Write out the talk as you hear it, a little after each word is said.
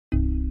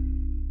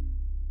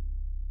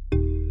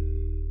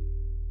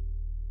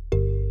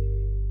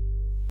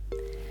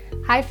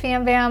Hi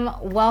Fam Bam,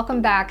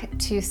 welcome back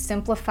to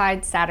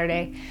Simplified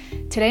Saturday.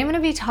 Today I'm going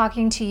to be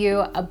talking to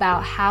you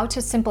about how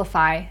to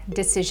simplify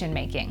decision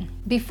making.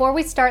 Before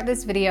we start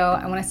this video,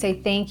 I want to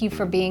say thank you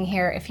for being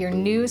here. If you're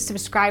new,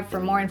 subscribe for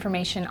more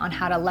information on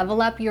how to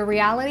level up your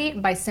reality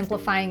by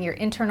simplifying your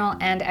internal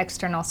and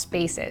external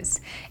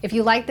spaces. If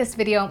you like this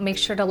video, make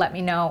sure to let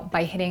me know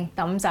by hitting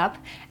thumbs up,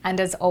 and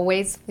as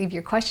always, leave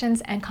your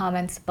questions and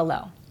comments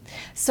below.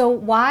 So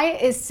why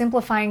is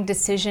simplifying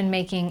decision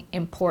making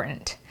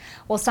important?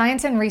 Well,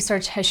 science and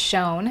research has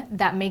shown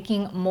that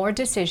making more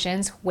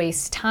decisions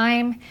wastes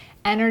time,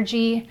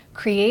 energy,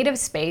 creative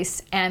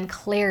space, and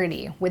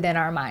clarity within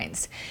our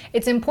minds.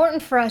 It's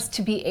important for us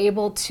to be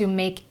able to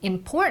make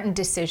important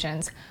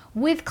decisions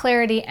with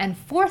clarity and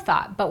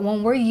forethought, but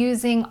when we're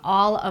using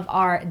all of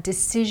our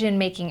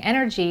decision-making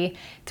energy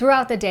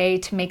throughout the day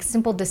to make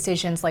simple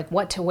decisions like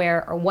what to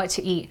wear or what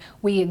to eat,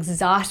 we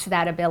exhaust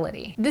that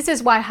ability. This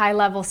is why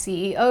high-level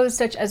CEOs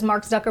such as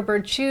Mark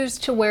Zuckerberg choose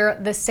to wear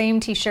the same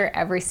t-shirt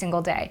every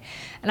single day.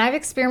 And I've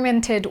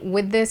experimented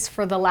with this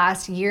for the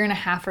last year and a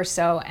half or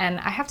so,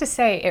 and I have to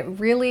say it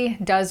really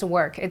does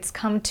work. It's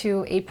come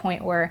to a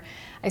point where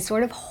I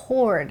sort of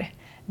hoard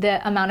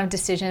the amount of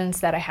decisions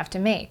that I have to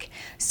make.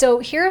 So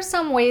here are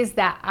some ways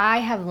that I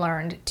have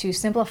learned to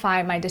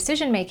simplify my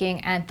decision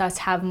making and thus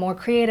have more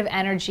creative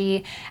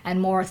energy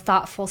and more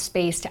thoughtful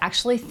space to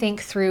actually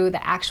think through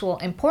the actual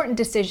important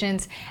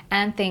decisions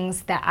and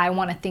things that I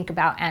want to think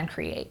about and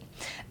create.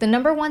 The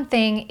number one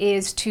thing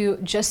is to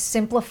just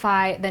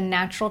simplify the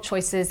natural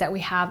choices that we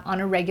have on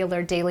a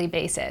regular daily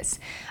basis.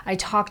 I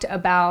talked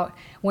about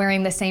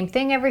wearing the same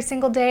thing every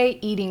single day,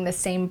 eating the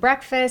same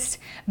breakfast,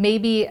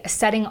 maybe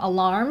setting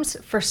alarms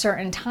for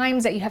certain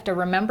times that you have to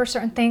remember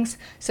certain things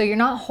so you're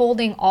not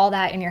holding all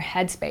that in your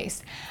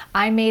headspace.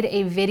 I made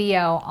a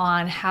video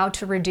on how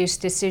to reduce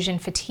decision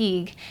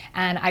fatigue,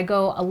 and I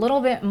go a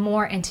little bit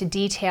more into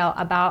detail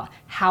about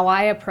how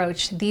I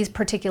approach these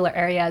particular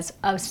areas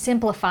of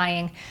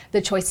simplifying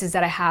the choices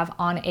that I have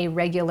on a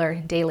regular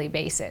daily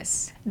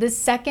basis. The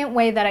second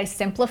way that I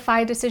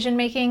simplify decision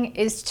making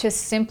is to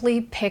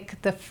simply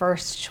pick the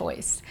first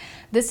choice.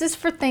 This is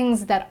for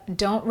things that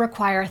don't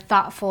require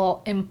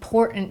thoughtful,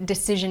 important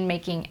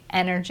decision-making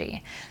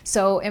energy.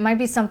 So it might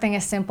be something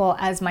as simple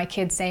as my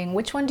kids saying,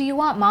 "Which one do you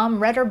want, Mom,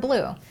 red or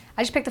blue?"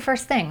 I just pick the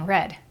first thing,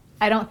 red.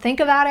 I don't think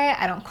about it,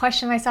 I don't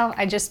question myself,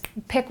 I just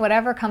pick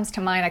whatever comes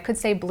to mind. I could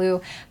say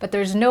blue, but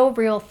there's no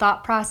real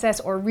thought process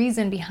or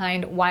reason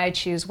behind why I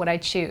choose what I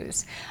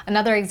choose.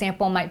 Another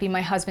example might be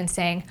my husband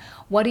saying,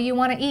 "What do you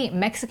want to eat,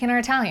 Mexican or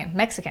Italian?"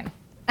 Mexican.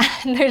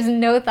 There's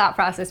no thought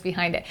process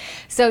behind it.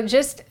 So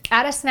just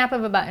at a snap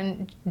of a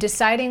button,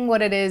 deciding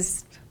what it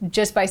is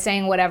just by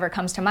saying whatever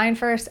comes to mind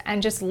first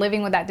and just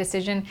living with that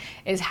decision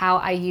is how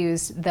I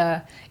use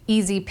the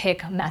easy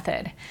pick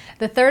method.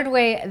 The third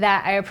way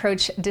that I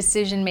approach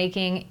decision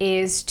making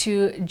is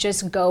to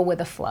just go with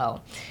the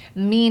flow,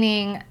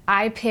 meaning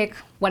I pick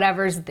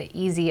whatever's the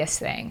easiest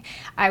thing.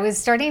 I was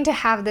starting to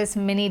have this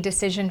mini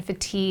decision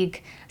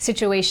fatigue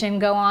situation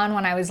go on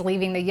when I was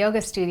leaving the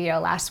yoga studio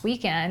last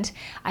weekend.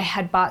 I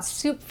had bought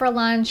soup for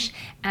lunch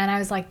and I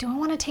was like, do I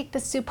want to take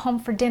the soup home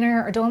for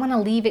dinner or do I want to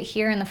leave it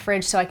here in the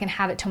fridge so I can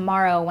have it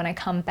tomorrow when I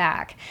come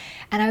back?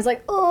 And I was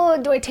like, oh,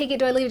 do I take it?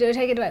 Do I leave it? Do I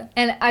take it?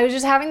 And I was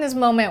just having this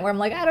moment where I'm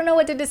like, I don't know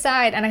what to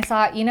decide. And I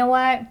thought, you know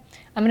what?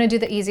 I'm gonna do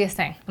the easiest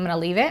thing. I'm gonna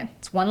leave it.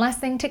 It's one less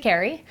thing to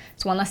carry.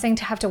 It's one less thing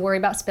to have to worry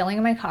about spilling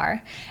in my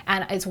car.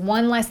 And it's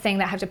one less thing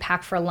that I have to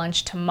pack for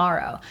lunch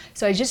tomorrow.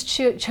 So I just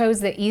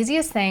chose the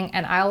easiest thing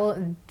and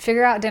I'll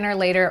figure out dinner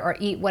later or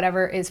eat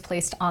whatever is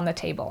placed on the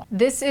table.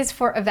 This is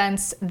for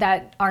events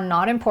that are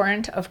not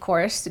important, of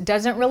course. It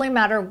doesn't really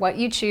matter what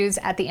you choose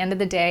at the end of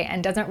the day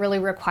and doesn't really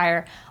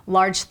require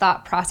large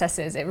thought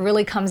processes. It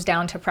really comes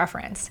down to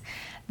preference.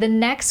 The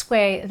next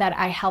way that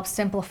I help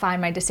simplify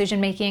my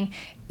decision making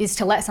is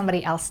to let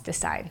somebody else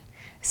decide.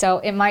 So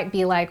it might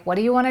be like, what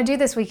do you want to do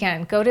this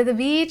weekend? Go to the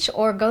beach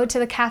or go to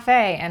the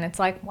cafe? And it's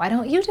like, why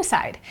don't you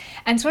decide?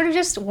 And sort of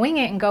just wing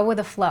it and go with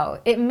the flow.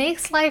 It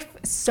makes life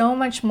so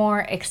much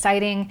more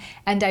exciting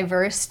and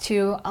diverse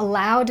to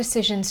allow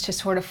decisions to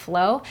sort of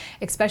flow,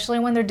 especially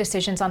when they're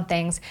decisions on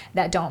things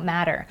that don't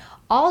matter.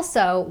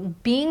 Also,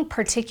 being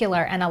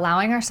particular and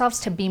allowing ourselves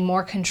to be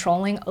more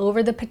controlling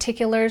over the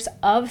particulars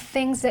of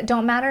things that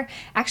don't matter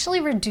actually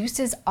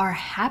reduces our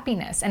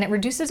happiness and it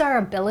reduces our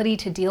ability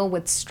to deal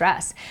with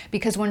stress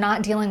because we're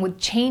not dealing with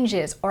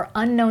changes or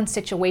unknown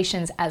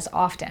situations as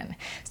often.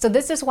 So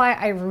this is why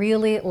I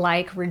really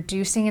like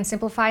reducing and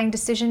simplifying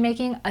decision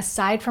making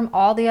aside from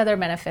all the other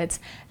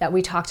benefits that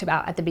we talked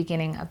about at the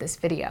beginning of this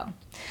video.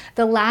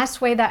 The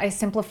last way that I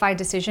simplify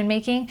decision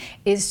making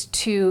is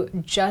to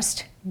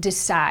just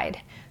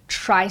decide.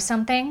 Try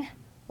something,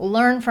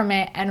 learn from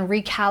it, and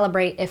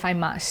recalibrate if I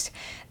must.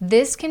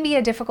 This can be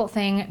a difficult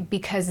thing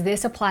because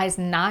this applies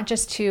not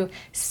just to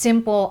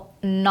simple,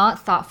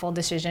 not thoughtful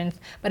decisions,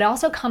 but it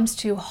also comes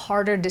to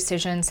harder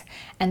decisions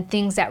and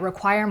things that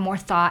require more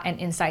thought and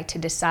insight to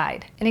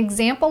decide. An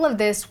example of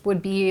this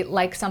would be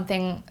like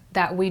something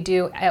that we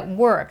do at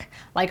work,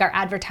 like our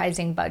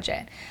advertising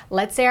budget.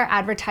 Let's say our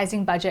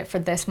advertising budget for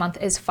this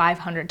month is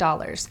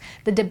 $500.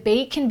 The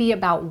debate can be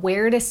about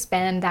where to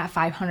spend that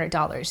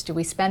 $500. Do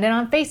we spend it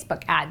on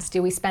Facebook ads?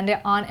 Do we spend it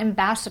on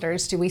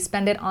ambassadors? Do we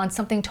spend it on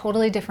something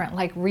totally different,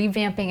 like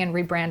revamping and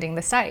rebranding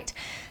the site?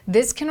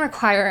 This can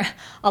require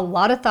a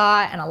lot of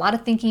thought and a lot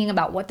of thinking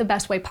about what the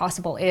best way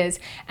possible is.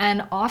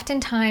 And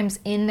oftentimes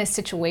in this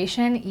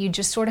situation, you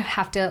just sort of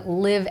have to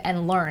live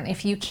and learn.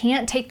 If you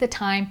can't take the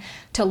time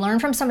to learn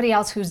from somebody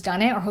else who's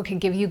done it or who can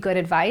give you good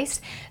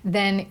advice,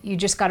 then you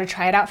just got to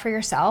try it out for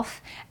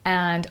yourself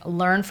and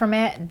learn from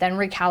it, then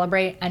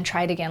recalibrate and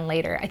try it again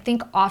later. I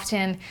think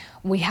often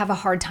we have a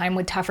hard time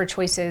with tougher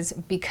choices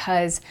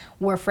because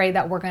we're afraid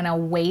that we're going to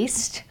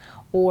waste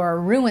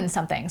or ruin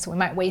something. So we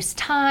might waste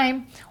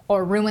time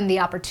or ruin the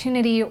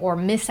opportunity or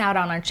miss out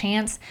on our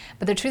chance.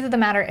 But the truth of the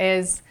matter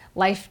is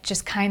life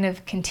just kind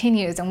of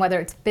continues. And whether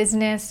it's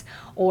business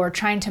or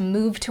trying to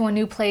move to a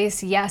new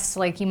place, yes,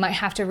 like you might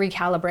have to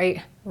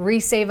recalibrate,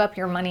 resave up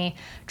your money,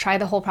 try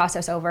the whole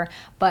process over.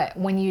 But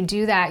when you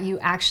do that, you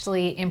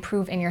actually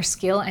improve in your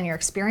skill and your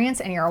experience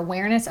and your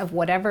awareness of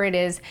whatever it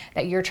is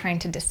that you're trying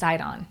to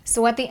decide on.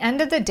 So at the end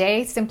of the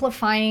day,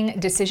 simplifying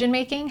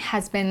decision-making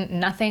has been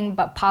nothing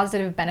but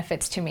positive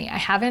benefits to me. I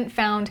haven't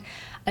found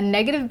a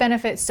negative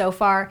benefit so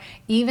far,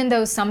 even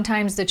though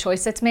sometimes the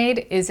choice that's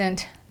made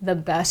isn't the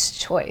best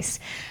choice.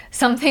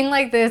 Something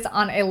like this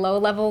on a low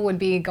level would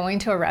be going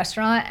to a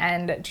restaurant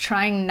and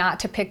trying not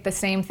to pick the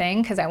same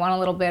thing because I want a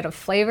little bit of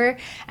flavor,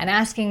 and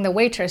asking the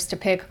waitress to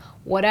pick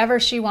whatever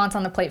she wants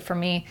on the plate for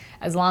me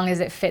as long as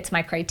it fits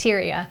my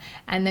criteria.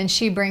 And then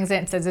she brings it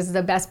and says, this is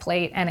the best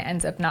plate, and it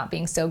ends up not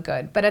being so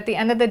good. But at the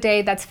end of the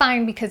day, that's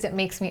fine because it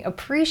makes me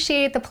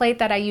appreciate the plate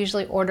that I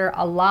usually order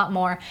a lot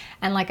more.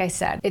 And like I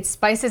said, it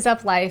spices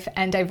up life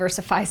and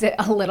diversifies it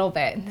a little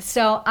bit.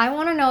 So I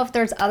want to know if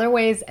there's other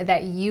ways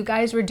that you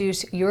guys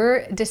reduce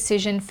your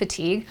decision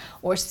fatigue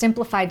or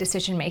simplify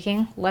decision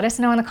making. Let us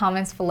know in the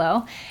comments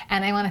below.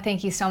 And I want to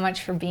thank you so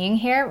much for being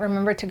here.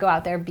 Remember to go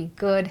out there, be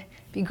good,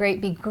 be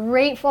great, be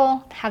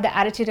grateful, have the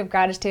attitude of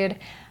gratitude.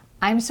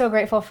 I'm so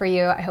grateful for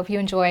you. I hope you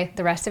enjoy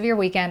the rest of your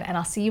weekend, and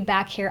I'll see you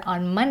back here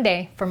on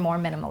Monday for more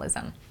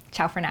minimalism.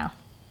 Ciao for now.